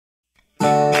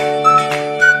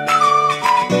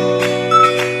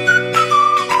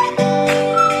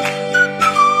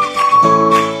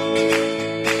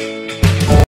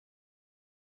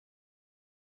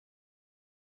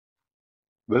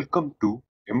Welcome to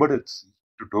Embedded C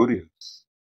Tutorials.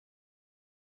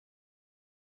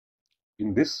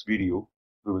 In this video,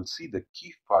 we will see the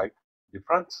key 5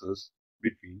 differences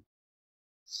between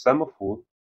Semaphore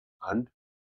and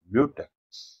Mutex.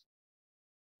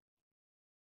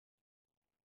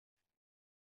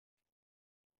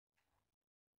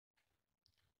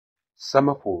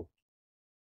 Semaphore.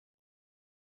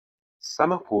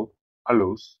 Semaphore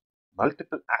allows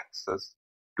multiple access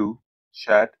to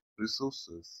shared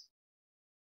resources.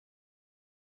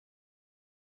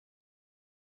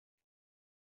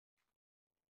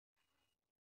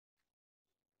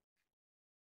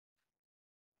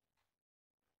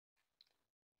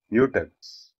 Mutex.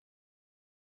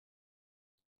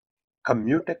 A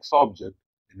mutex object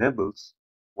enables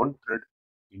one thread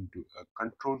into a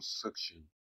control section,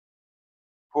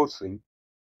 forcing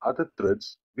other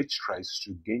threads which tries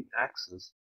to gain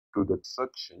access to that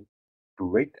section to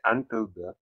wait until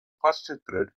the first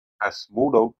thread has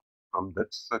moved out from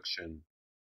that section.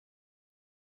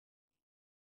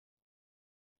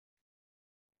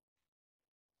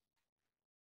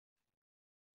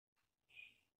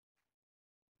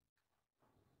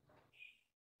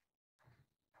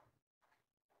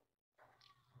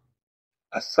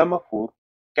 A semaphore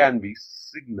can be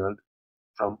signaled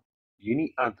from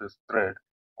any other thread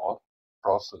or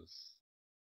process.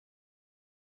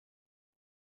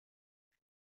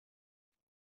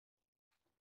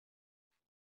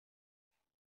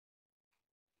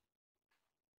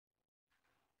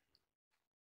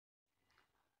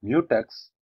 Mutex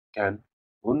can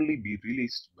only be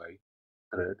released by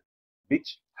thread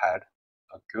which had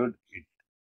occurred it.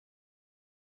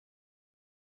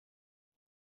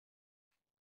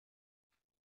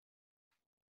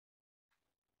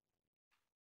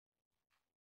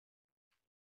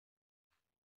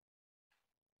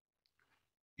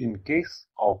 In case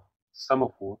of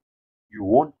semaphore, you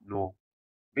won't know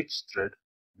which thread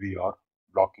we are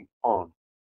blocking on.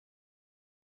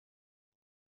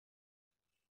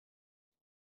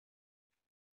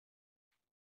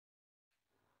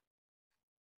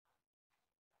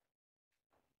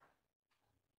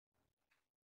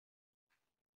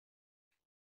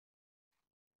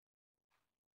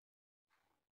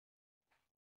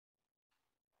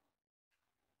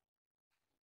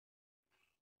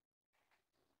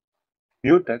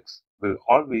 Mutex will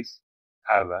always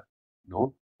have a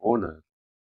known owner.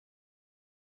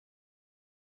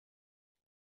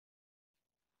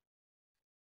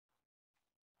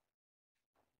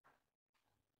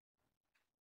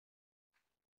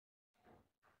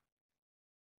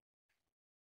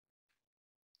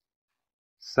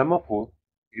 Semaphore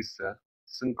is a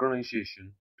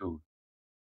synchronization tool.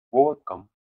 Overcome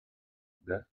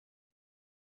the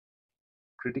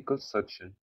critical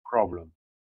section problem.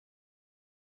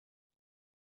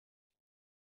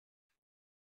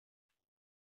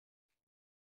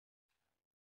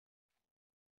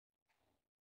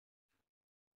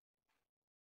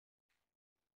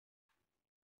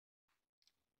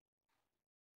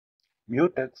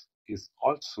 Mutex is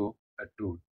also a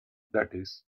tool that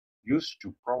is used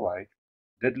to provide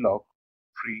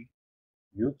deadlock-free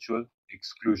mutual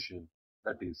exclusion,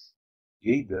 that is,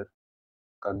 either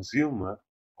consumer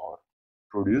or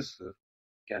producer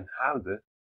can have the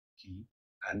key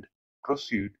and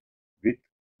proceed with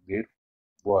their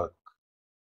work.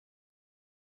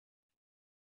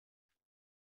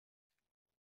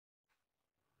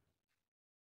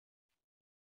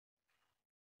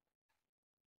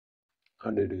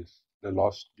 And it is the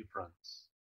last difference.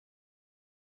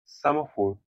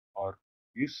 Semaphore are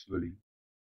usually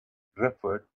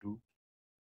referred to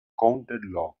counted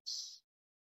logs.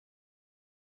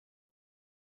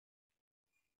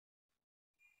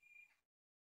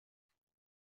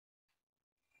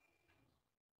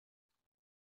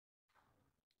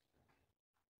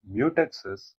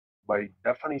 Mutexes, by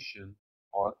definition,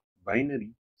 are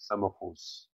binary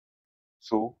semaphores.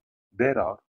 So there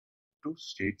are two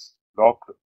states,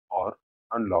 locked or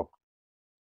unlocked.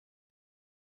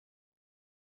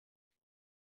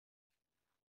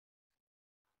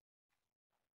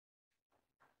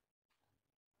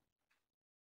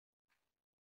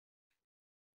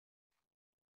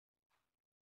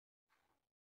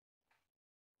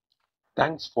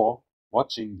 Thanks for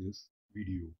watching this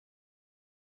video.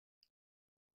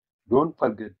 Don't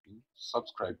forget to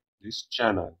subscribe this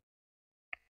channel.